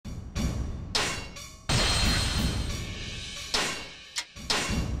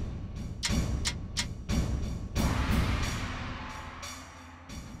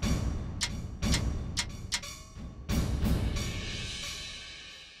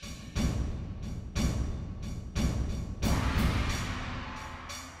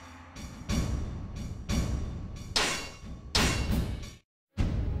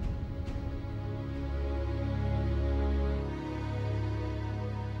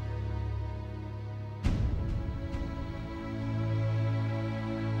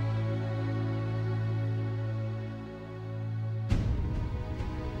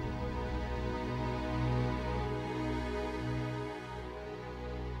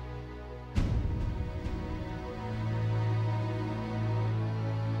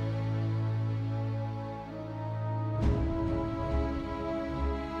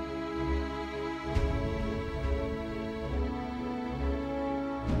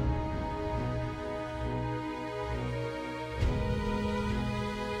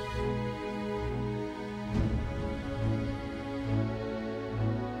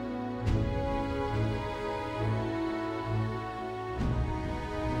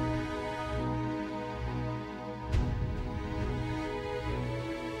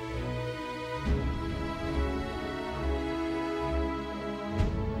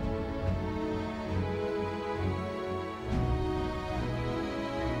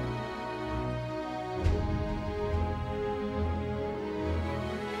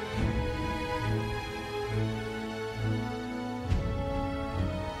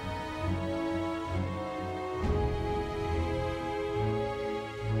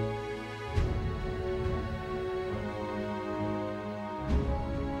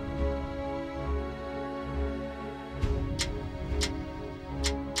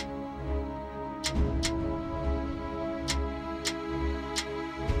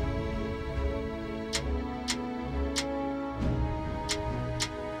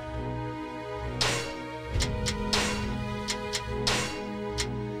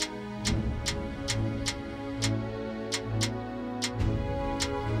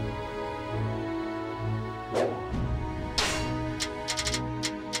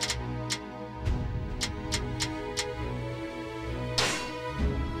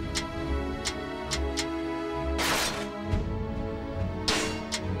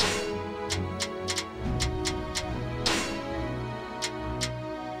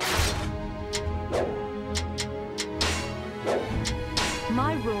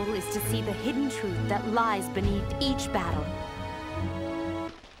hidden truth that lies beneath each battle.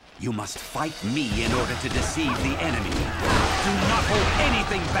 You must fight me in order to deceive the enemy. Do not hold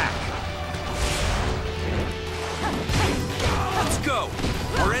anything back! Let's go!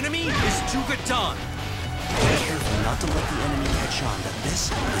 Our enemy is Jugadan! Be careful not to let the enemy catch on that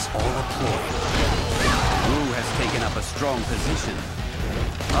this is all a ploy. Wu has taken up a strong position.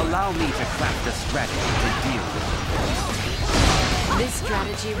 Allow me to craft a strategy to deal with it. This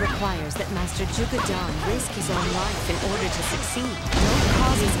strategy requires that Master Jugadan risk his own life in order to succeed. No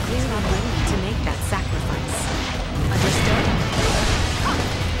cause is clearly willing to make that sacrifice. Understood?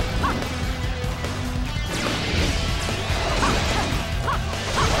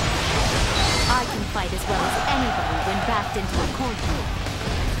 I can fight as well as anybody when backed into a corner.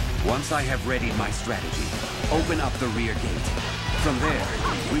 Once I have readied my strategy, open up the rear gate. From there,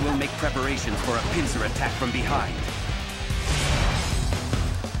 we will make preparations for a pincer attack from behind.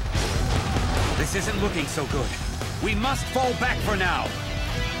 This isn't looking so good. We must fall back for now.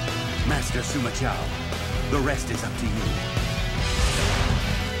 Master Sima Chao, the rest is up to you.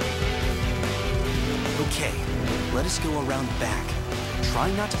 Okay, let us go around back.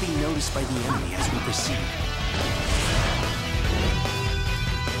 Try not to be noticed by the enemy as we proceed.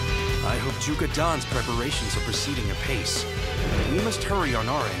 I hope Jugadan's preparations are proceeding apace. We must hurry on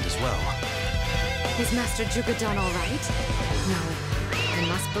our end as well. Is Master Jugadan all right? No. I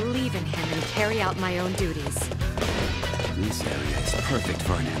must believe in him and carry out my own duties. This area is perfect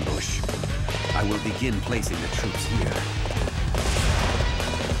for an ambush. I will begin placing the troops here.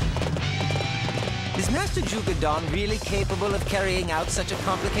 Is Master Jugadan really capable of carrying out such a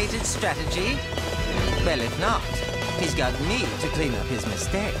complicated strategy? Well, if not, he's got me to clean up his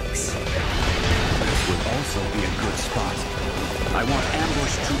mistakes. This would also be a good spot. I want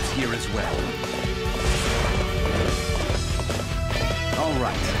ambush troops here as well. All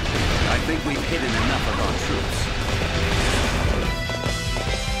right. I think we've hidden enough of our troops.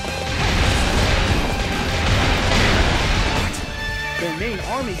 What? Their main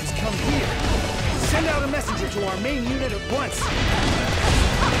army has come here. Send out a messenger to our main unit at once.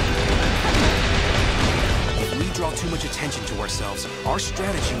 If we draw too much attention to ourselves, our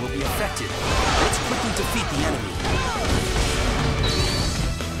strategy will be affected. Let's quickly defeat the enemy.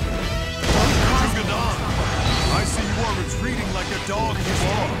 Jugadan, I see you are retreating like a dog you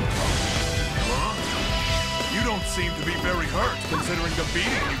are. Huh? You don't seem to be very hurt, considering the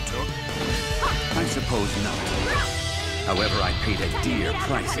beating you took. I suppose not. However, I paid a dear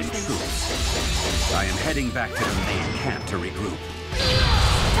price in troops. I am heading back to the main camp to regroup.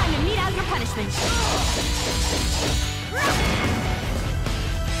 Time to mete out your punishment.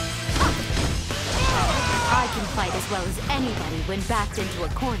 I can fight as well as anybody when backed into a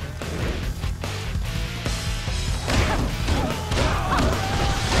corner.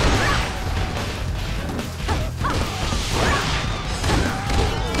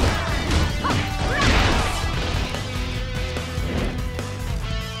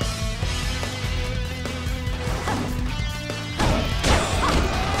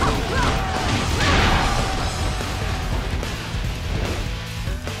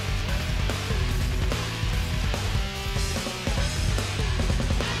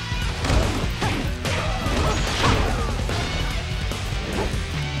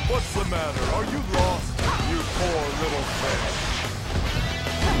 What's the matter? Are you lost? You poor little fish.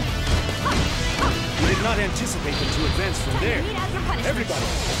 We did not anticipate them to advance from there. Everybody,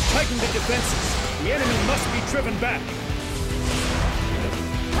 tighten the defenses. The enemy must be driven back.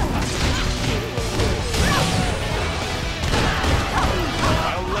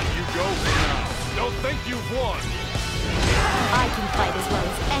 I'll let you go for now. Don't think you've won. I can fight as well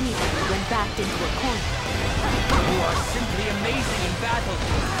as anybody when backed into a corner. You are simply amazing in battle.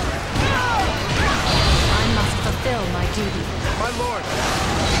 I must fulfill my duty. My lord,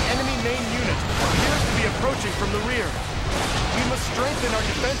 the enemy main unit appears to be approaching from the rear. We must strengthen our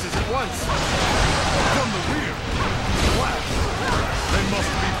defenses at once. From the rear. Flash. They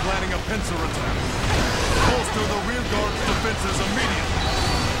must be planning a pincer attack. Bolster the rear guard's defenses immediately.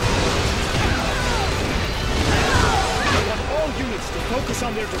 I want all units to focus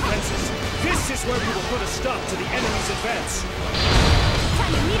on their defenses. This is where we will put a stop to the enemy's advance.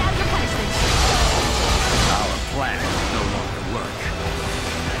 Time to mete out your punishment. Our plan will no longer work.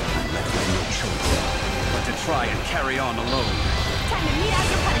 I left with no choice but to try and carry on alone. Time to mete out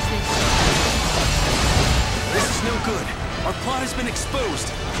your punishment. This is no good. Our plot has been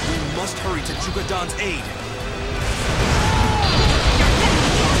exposed. We must hurry to Jugadan's aid.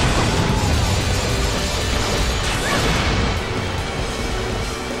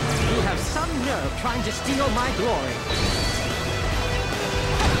 You have some nerve trying to steal my glory.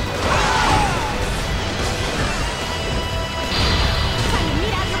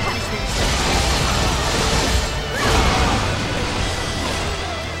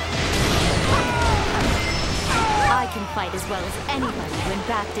 anybody when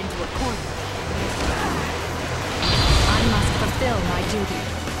backed into a corner. I must fulfill my duty.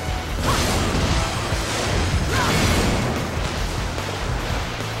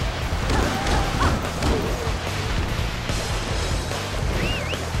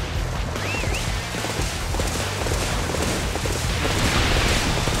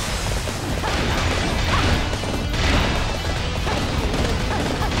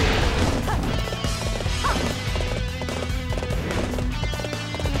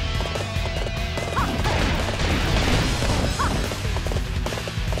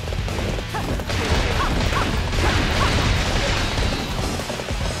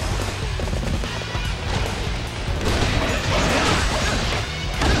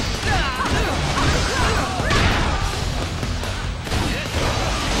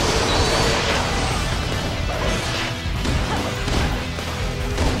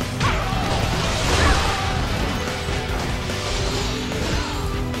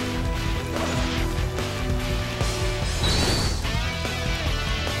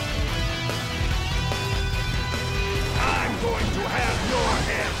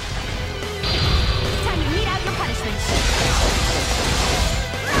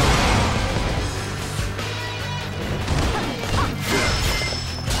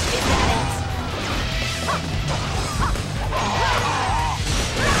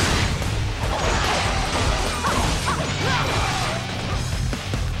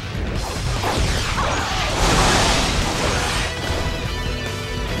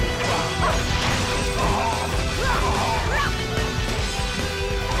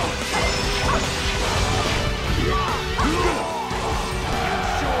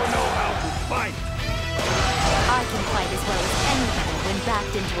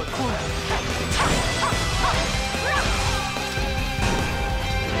 Into a corner.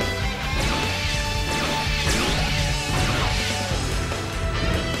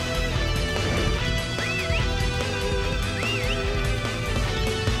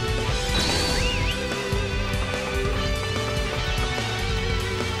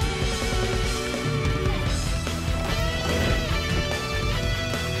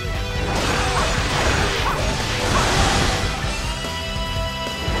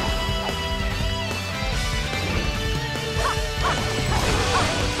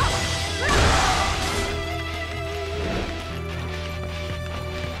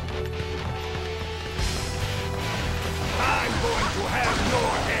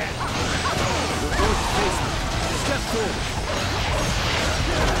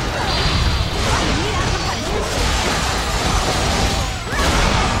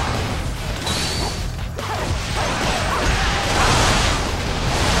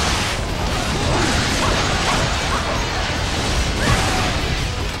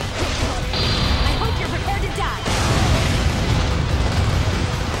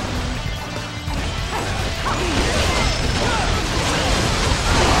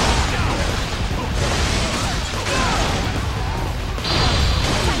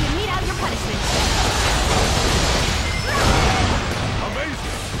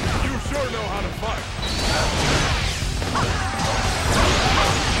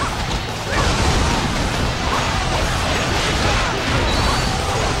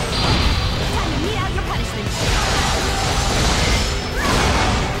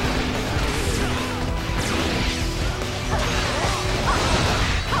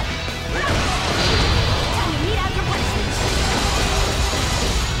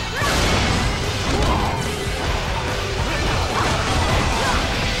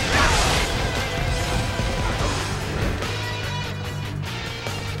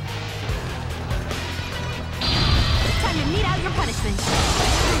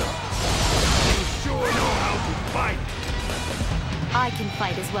 I can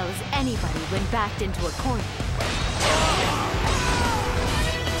fight as well as anybody when backed into a corner.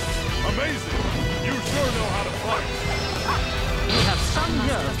 Amazing! You sure know how to fight. You have some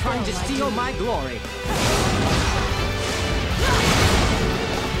nerve trying to steal my glory.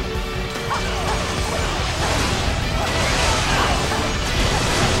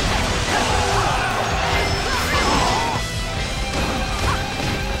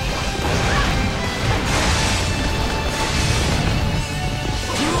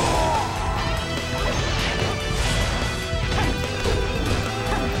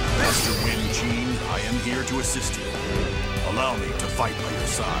 Here to assist you. Allow me to fight by your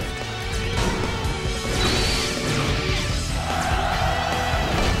side.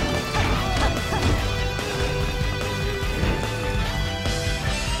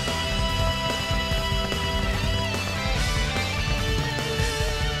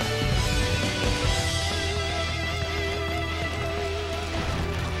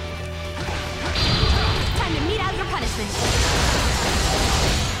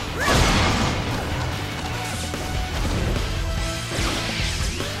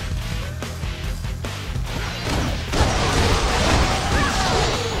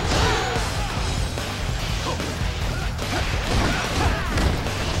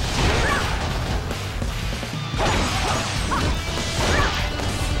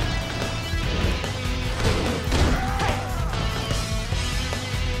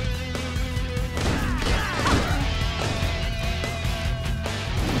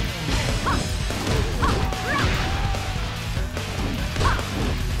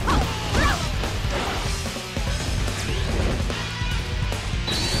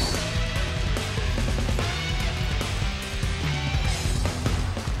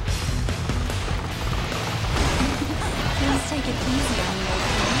 take it easy on me, old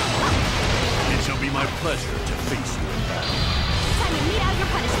friend. It shall be my pleasure to face you in battle. Time to mete out your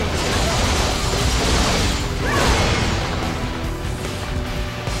punishment.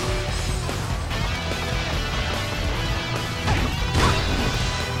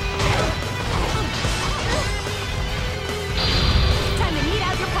 Time to mete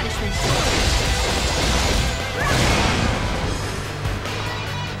out your punishment.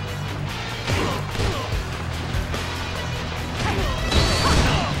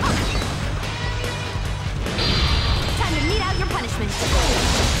 Time to mete out your punishment.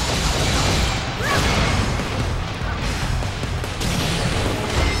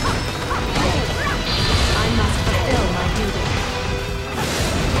 I must fulfill my duty.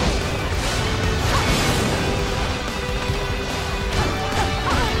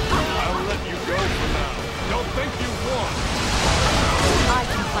 I'll let you go for now. Don't think you won. I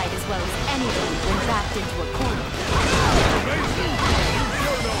can fight as well as anyone when backed into a corner. Amazing. You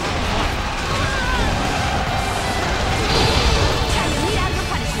sure know how to fight. Time to mete out your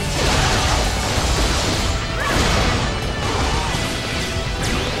punishment.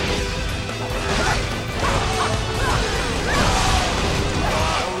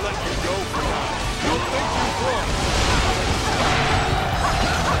 I'll let you go for now. Don't think you won.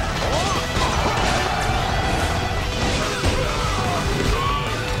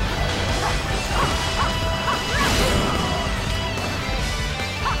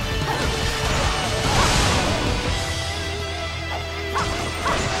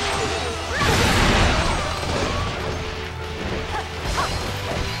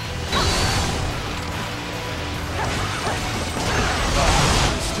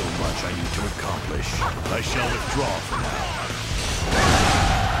 Still much I need to accomplish. I shall withdraw for now.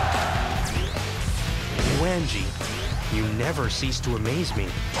 Wanji, you never cease to amaze me.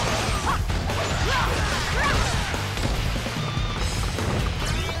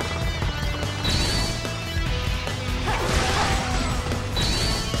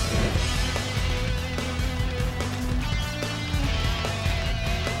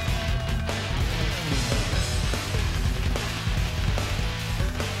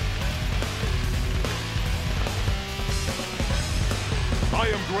 I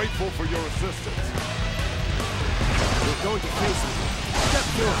am grateful for your assistance. You're going to face me. Step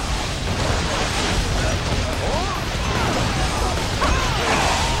forward.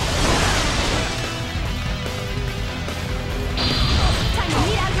 Time to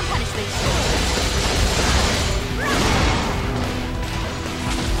mete out your punishment.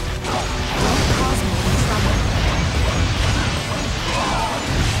 Don't cause me any trouble.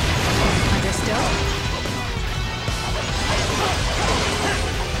 Understood?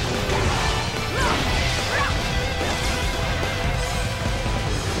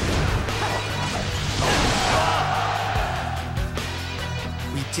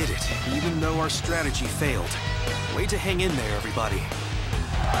 We did it, even though our strategy failed. Way to hang in there, everybody.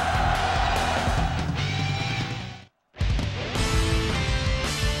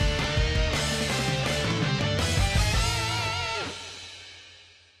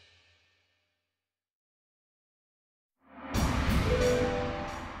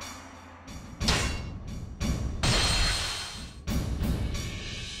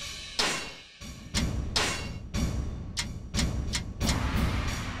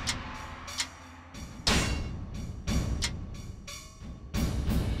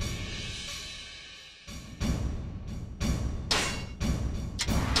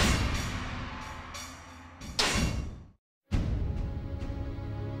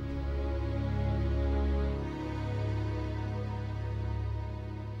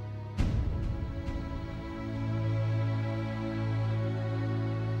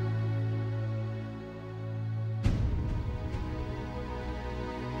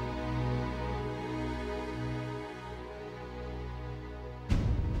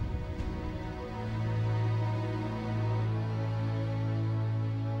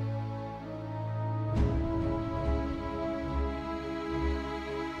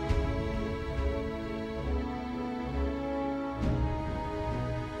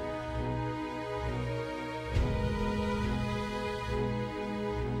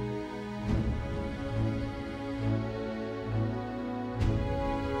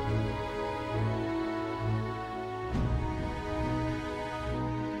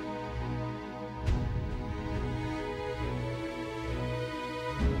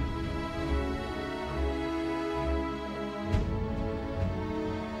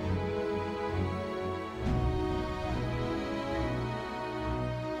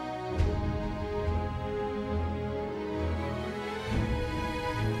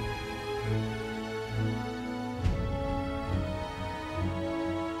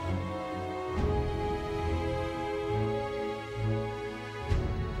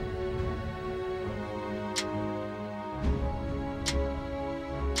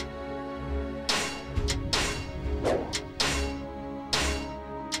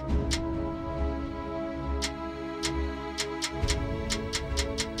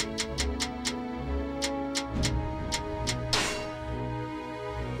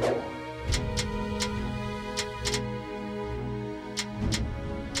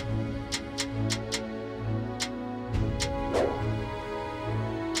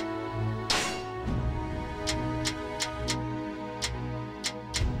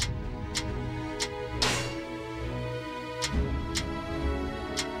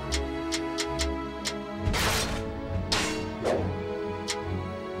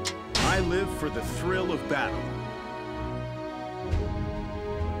 thrill of battle.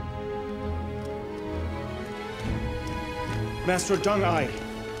 Master Deng Ai,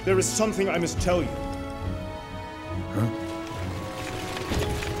 there is something I must tell you. Huh?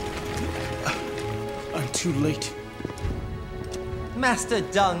 I'm too late. Master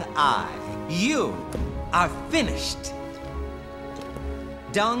Deng Ai, you are finished.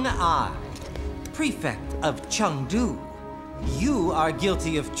 Deng Ai, prefect of Chengdu, you are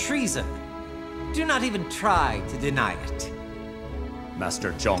guilty of treason. Do not even try to deny it.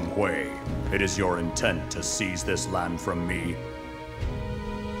 Master Zhong Hui, it is your intent to seize this land from me?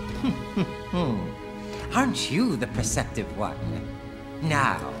 Aren't you the perceptive one?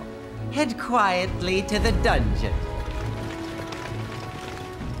 Now, head quietly to the dungeon.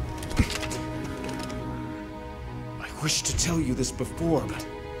 I wished to tell you this before, but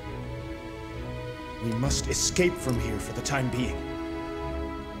we must escape from here for the time being.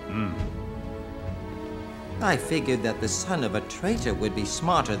 I figured that the son of a traitor would be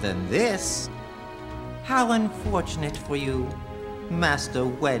smarter than this. How unfortunate for you, Master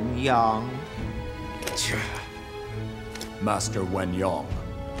Wen Yang. Master Wen Yang.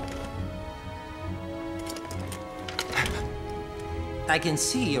 I can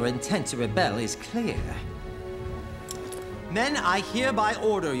see your intent to rebel is clear. Men, I hereby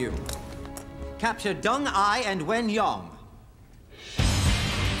order you. Capture Deng Ai and Wen Yang.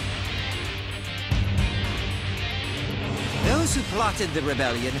 Those who plotted the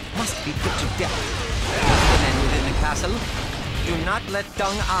rebellion must be put to death. The men within the castle, do not let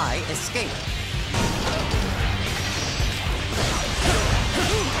Deng Ai escape.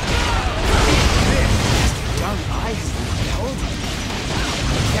 Deng Ai has been held?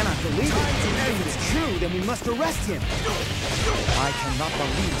 I cannot believe it. If it's true, then we must arrest him. I cannot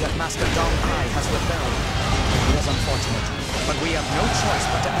believe that Master Deng Ai has rebelled. It is unfortunate, but we have no choice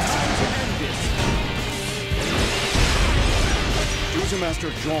but to execute him. End this. Due to Master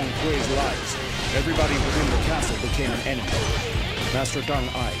Zhong Hui's lies, everybody within the castle became an enemy. Master Deng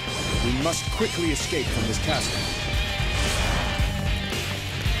Ai, we must quickly escape from this castle.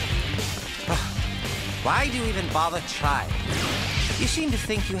 Why do you even bother trying? You seem to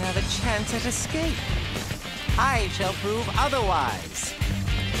think you have a chance at escape. I shall prove otherwise.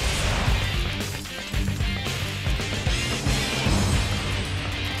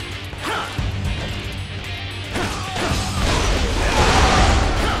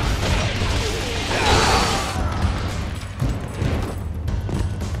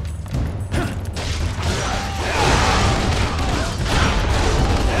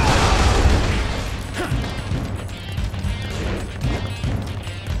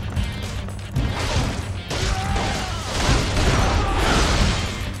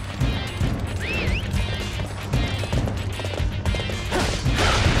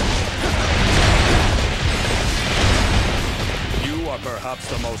 Perhaps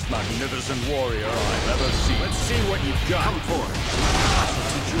the most magnificent warrior I've ever seen. Let's see what you've got. Come forward. I shall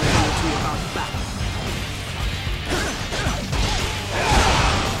teach you a thing or two about battle.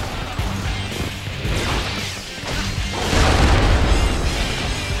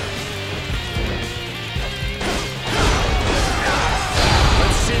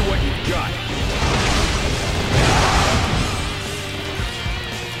 Let's see what you've got.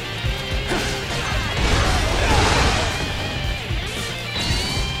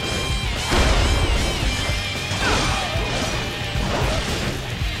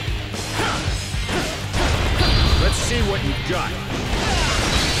 See what you've got. I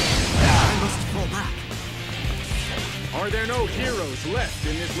must fall back. Are there no heroes left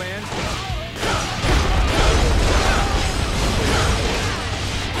in this land?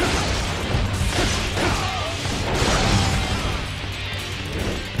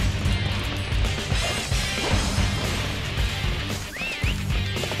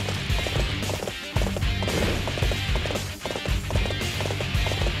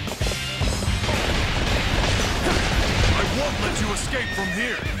 Escape from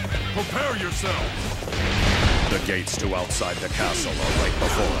here. Prepare yourselves. The gates to outside the castle are right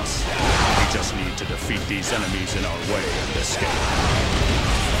before us. We just need to defeat these enemies in our way and escape.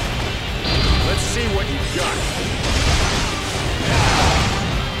 Let's see what you've got.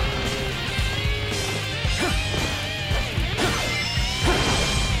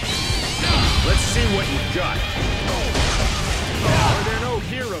 Let's see what you've got. Are there no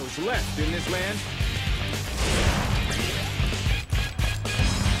heroes left in this land?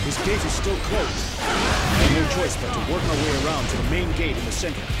 This gate is still closed. We have no choice but to work our way around to the main gate in the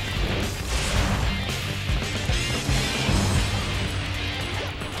center.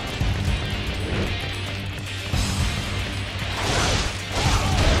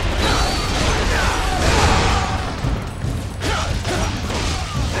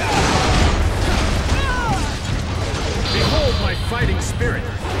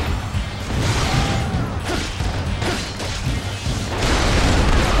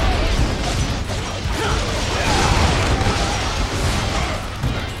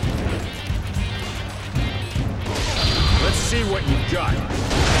 see what you've got.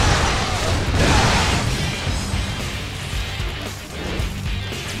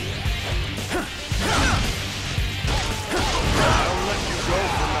 I'll let you go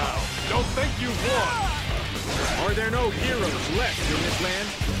for now. Don't think you've won. Are there no heroes left in this land?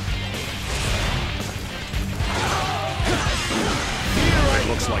 It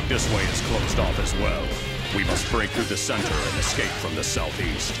looks like this way is closed off as well. We must break through the center and escape from the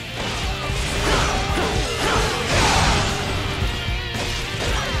southeast.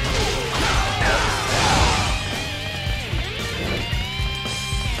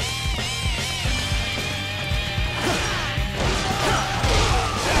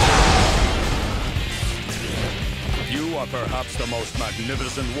 You are perhaps the most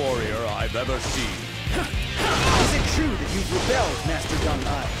magnificent warrior I've ever seen. Is it true that you've rebelled, Master Deng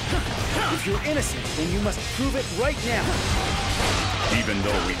Ai? If you're innocent, then you must prove it right now. Even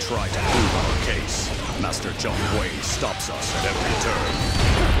though we try to prove our case, Master Zhong Hui stops us at every turn.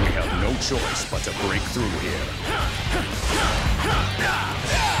 We have no choice but to break through here.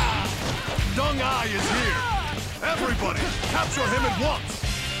 Deng Ai is here! Everybody, capture him at once!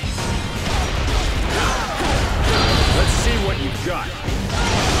 Let's see what you've got.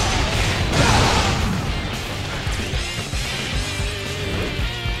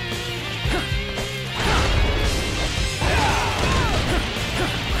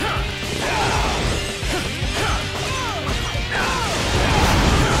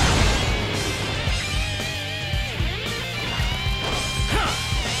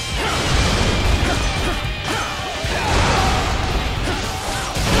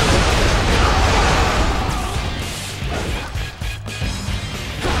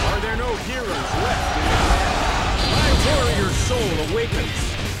 Awakens.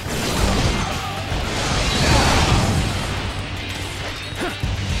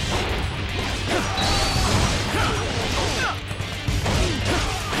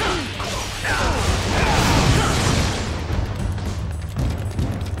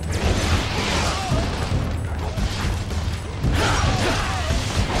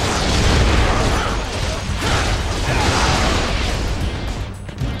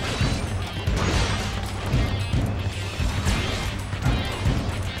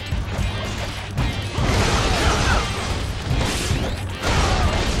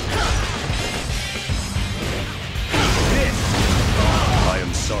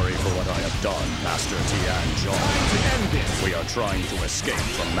 We are trying to escape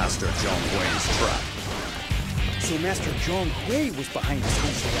from Master Zhong Hui's trap. So Master Zhong Hui was behind this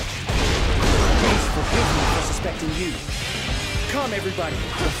insurrection. Please forgive me for suspecting you. Come, everybody.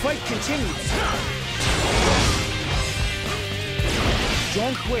 The fight continues.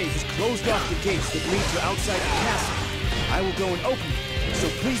 Zhong Hui has closed off the gates that lead to outside the castle. I will go and open them, so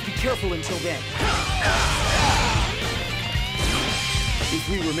please be careful until then. If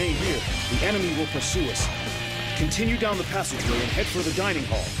we remain here, the enemy will pursue us. Continue down the passageway and head for the dining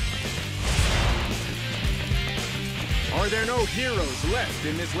hall. Are there no heroes left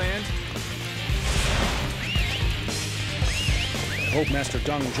in this land? I hope Master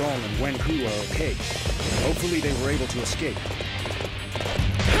Deng Zhong and Wen Hu are okay. Hopefully they were able to escape.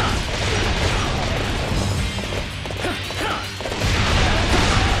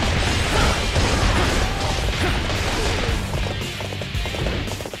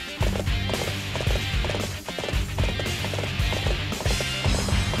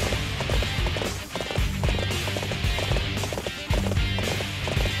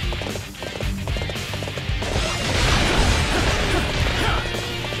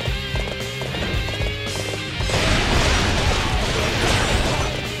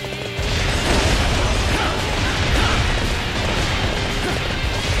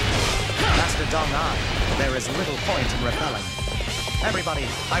 There is little point in rebelling. Everybody,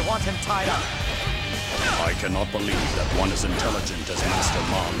 I want him tied up. I cannot believe that one as intelligent as Master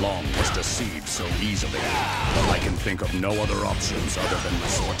Ma Long was deceived so easily. I can think of no other options other than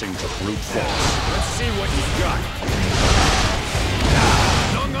resorting to brute force. Let's see what you've got.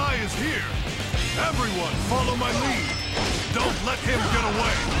 Deng Ai is here! Everyone, follow my lead! Don't let him get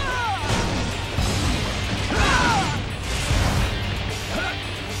away!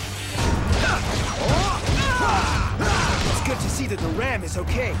 It's good to see that the ram is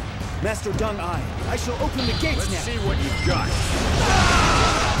okay. Master Deng Ai, I shall open the gates now. Let's see what you've got.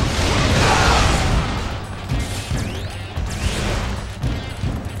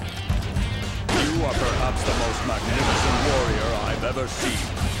 You are perhaps the most magnificent warrior I've ever seen.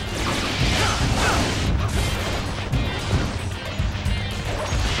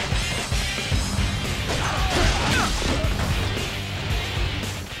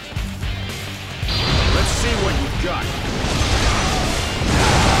 Let's see what you've you've got.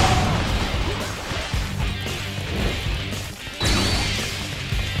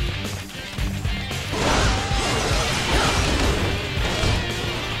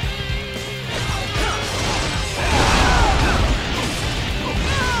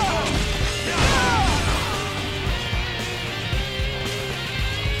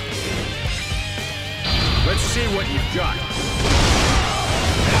 Let's see what you've got.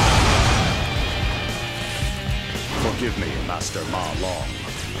 Forgive me, Master Ma Long.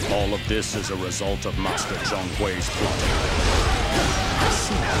 All of this is a result of Master Zhong Hui's plotting. I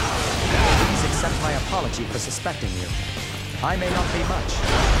see now. Please accept my apology for suspecting you. I may not be much,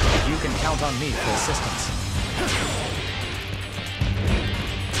 but you can count on me for assistance.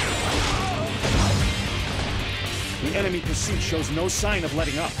 The enemy pursuit shows no sign of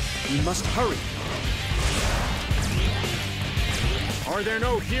letting up. We must hurry. Are there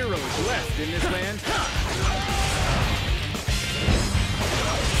no heroes left in this land?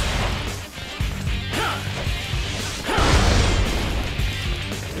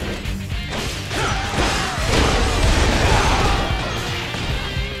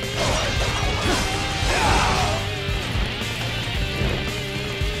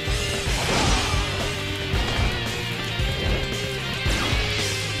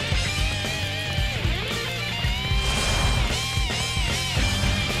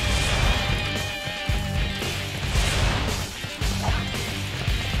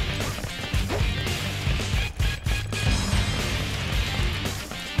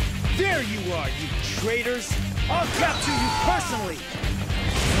 There you are, you traitors! I'll capture you personally!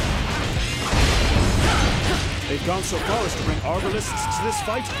 They've gone so far as to bring arbalists to this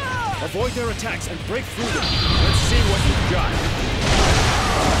fight? Avoid their attacks and break through them. Let's see what you've got.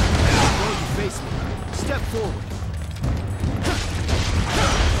 Before you face me, step forward.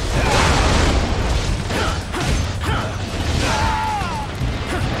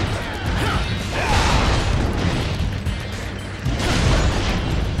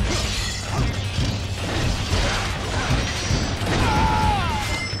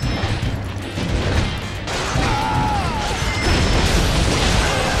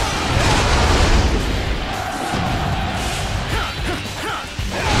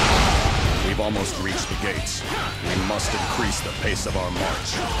 Almost reached the gates. We must increase the pace of our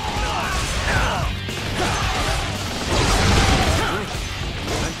march.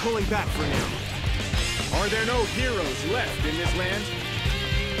 I'm pulling back for now. Are there no heroes left in this land?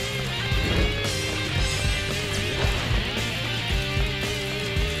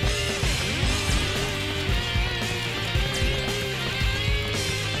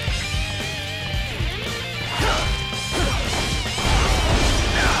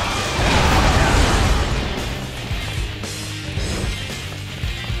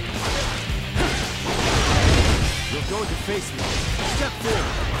 Going to face me. Step forward.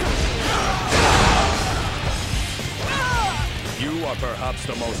 You are perhaps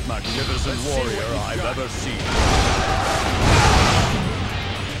the most magnificent warrior I've ever seen.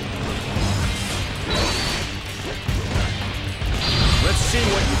 Let's see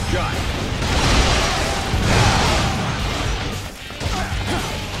what you've got.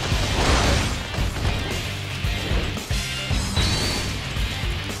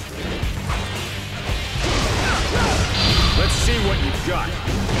 Let's see what you've got.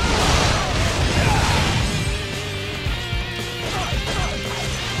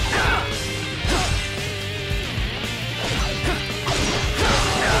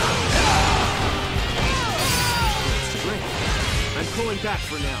 Strength. I'm pulling back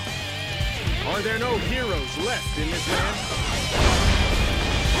for now. Are there no heroes left in this land?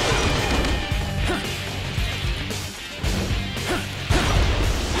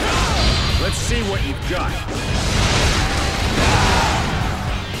 Let's see what you've got.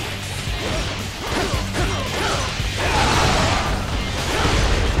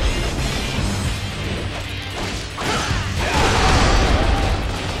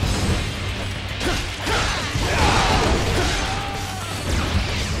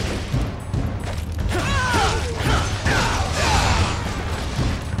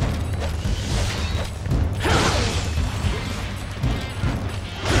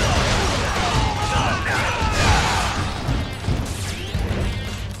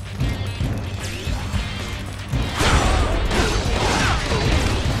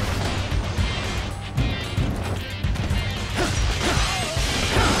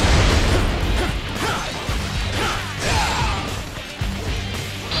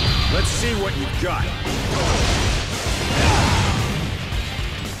 Let's see what you've got.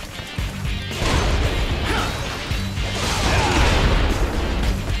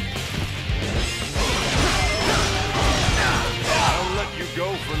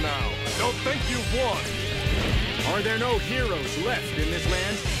 no heroes left in this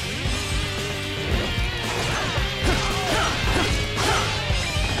land?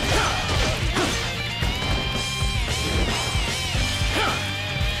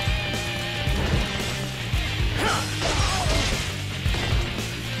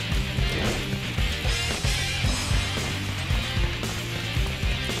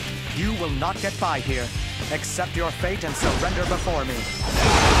 You will not get by here. Accept your fate and surrender before me.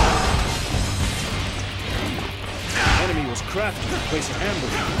 The enemy was crafty to place an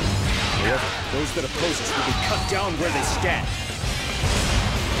ambush. However, those that oppose us will be cut down where they stand.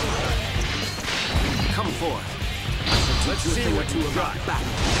 Come forth. Let's see what you got.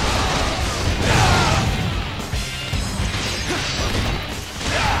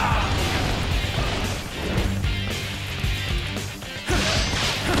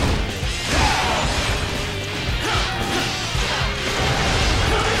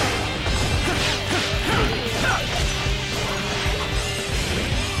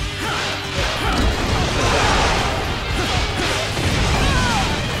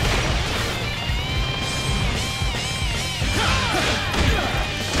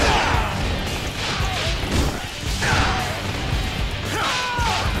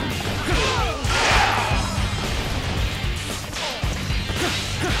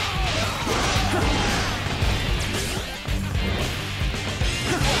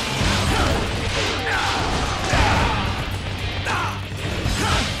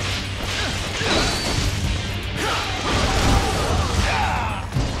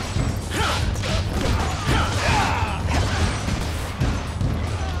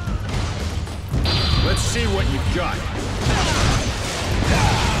 Let's see what you've got.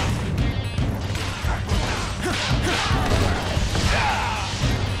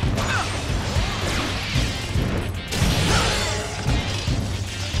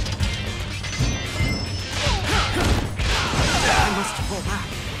 I must pull back.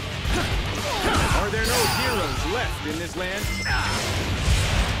 Are there no heroes left in this land?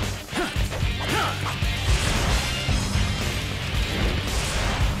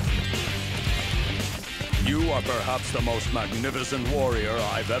 You are perhaps the most magnificent warrior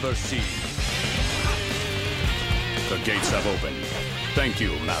I've ever seen. The gates have opened. Thank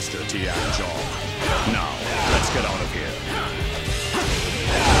you, Master Tianzhong. Now, let's get out of here.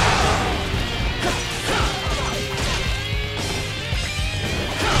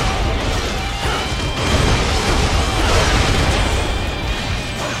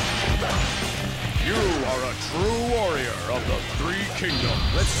 You are a true warrior of the Three Kingdoms.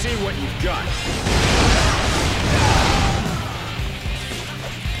 Let's see what you've got.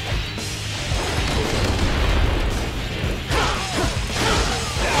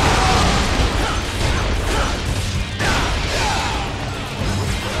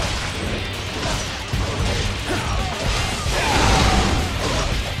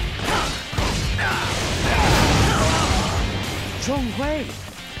 Zhonghui,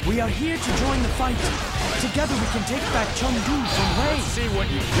 we are here to join the fight. Together we can take back Chengdu from Wei. Let's see what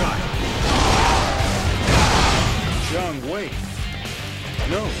you've got. Zhang Wei.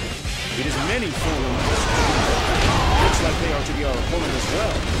 No, it is many fallen knights. Looks like they are to be our opponent as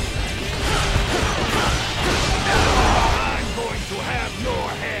well. I'm going to have your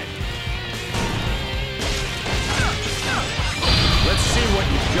head. Let's see what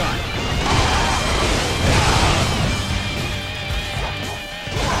you've got.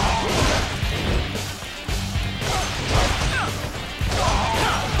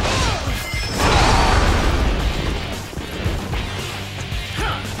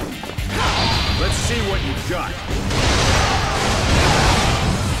 Let's see what you've got.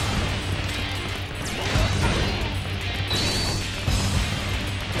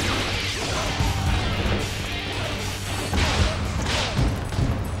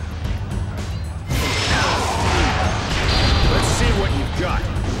 Let's see what you've got.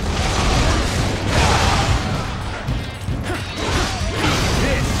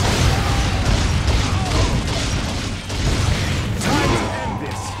 This. Time to end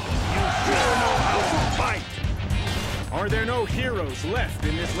this. You sure know how to fight. Are there no heroes left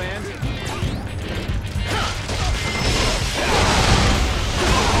in this land?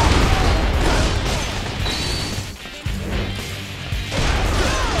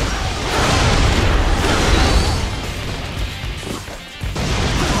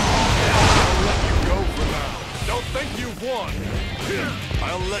 Don't think you've won.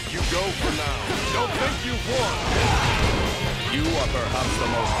 I'll let you go for now. Don't think you've won. You are perhaps the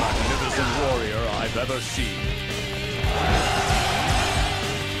most magnificent warrior I've ever seen.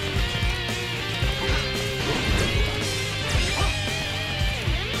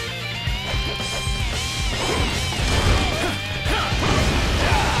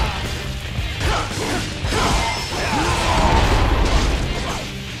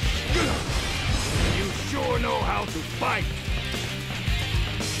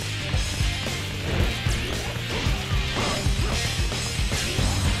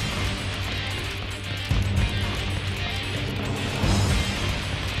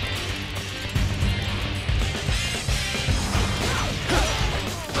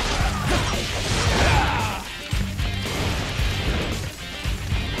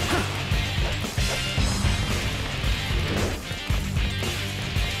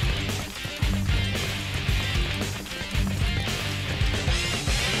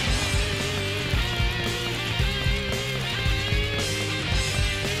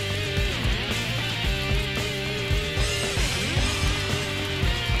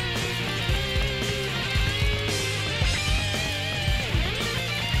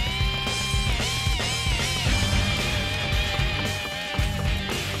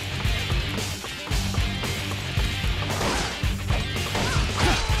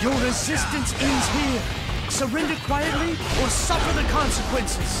 Your resistance ends here. Surrender quietly or suffer the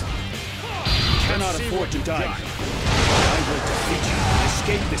consequences. You cannot afford to die. I will defeat you and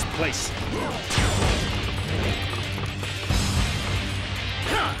escape this place.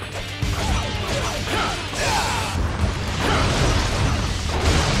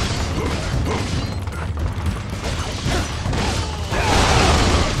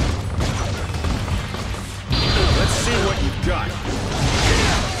 Let's see what you've got.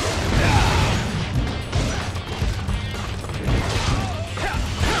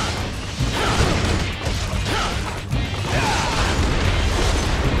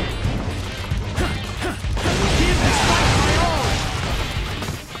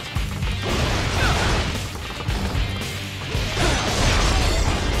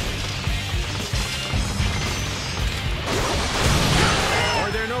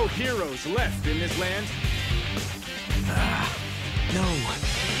 Heroes left in this land? No,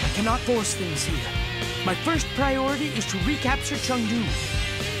 I cannot force things here. My first priority is to recapture Chengdu.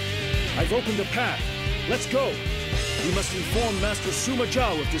 I've opened a path. Let's go. We must inform Master Suma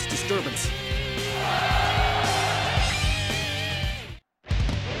Zhao of this disturbance.